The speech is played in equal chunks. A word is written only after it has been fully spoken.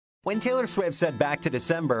When Taylor Swift said back to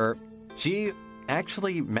December, she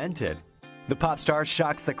actually meant it. The pop star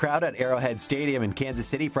shocks the crowd at Arrowhead Stadium in Kansas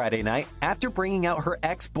City Friday night after bringing out her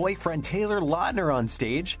ex-boyfriend Taylor Lautner on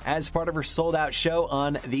stage as part of her sold-out show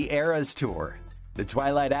on the Eras Tour. The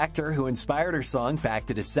Twilight actor who inspired her song Back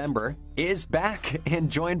to December is back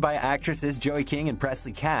and joined by actresses Joey King and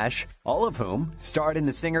Presley Cash, all of whom starred in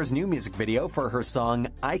the singer's new music video for her song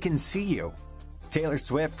I Can See You. Taylor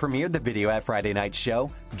Swift premiered the video at Friday night's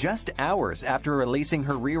show just hours after releasing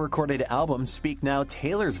her re-recorded album Speak Now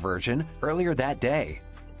Taylor's version earlier that day.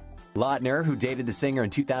 Lautner, who dated the singer in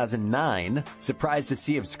 2009, surprised a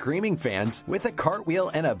sea of screaming fans with a cartwheel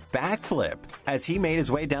and a backflip as he made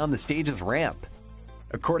his way down the stage's ramp.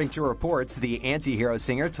 According to reports, the anti-hero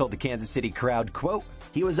singer told the Kansas City crowd, quote,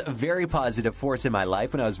 "He was a very positive force in my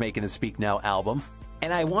life when I was making the Speak Now album,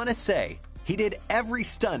 and I want to say, he did every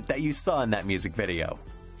stunt that you saw in that music video."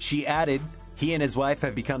 She added, "He and his wife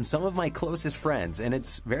have become some of my closest friends, and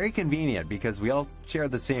it's very convenient because we all share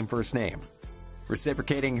the same first name."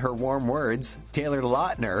 Reciprocating her warm words, Taylor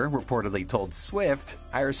Lautner reportedly told Swift,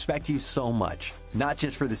 "I respect you so much, not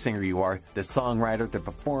just for the singer you are, the songwriter, the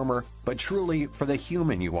performer, but truly for the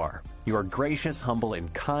human you are. You are gracious, humble,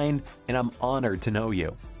 and kind, and I'm honored to know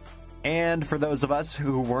you." And for those of us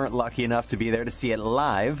who weren't lucky enough to be there to see it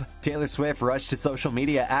live, Taylor Swift rushed to social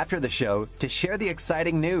media after the show to share the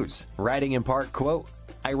exciting news, writing in part, quote,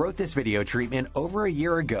 "I wrote this video treatment over a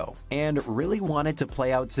year ago and really wanted to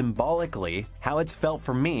play out symbolically how it's felt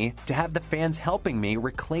for me to have the fans helping me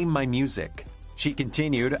reclaim my music." She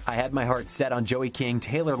continued, "I had my heart set on Joey King,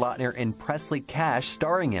 Taylor Lautner, and Presley Cash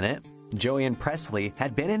starring in it. Joey and Presley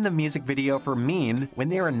had been in the music video for Mean when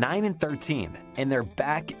they were 9 and 13, and they're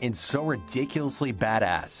back and so ridiculously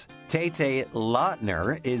badass. Taylor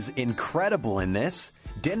Lautner is incredible in this,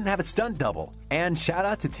 didn't have a stunt double, and shout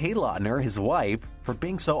out to Taylor Lautner, his wife, for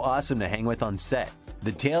being so awesome to hang with on set.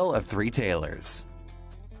 The tale of three Taylors."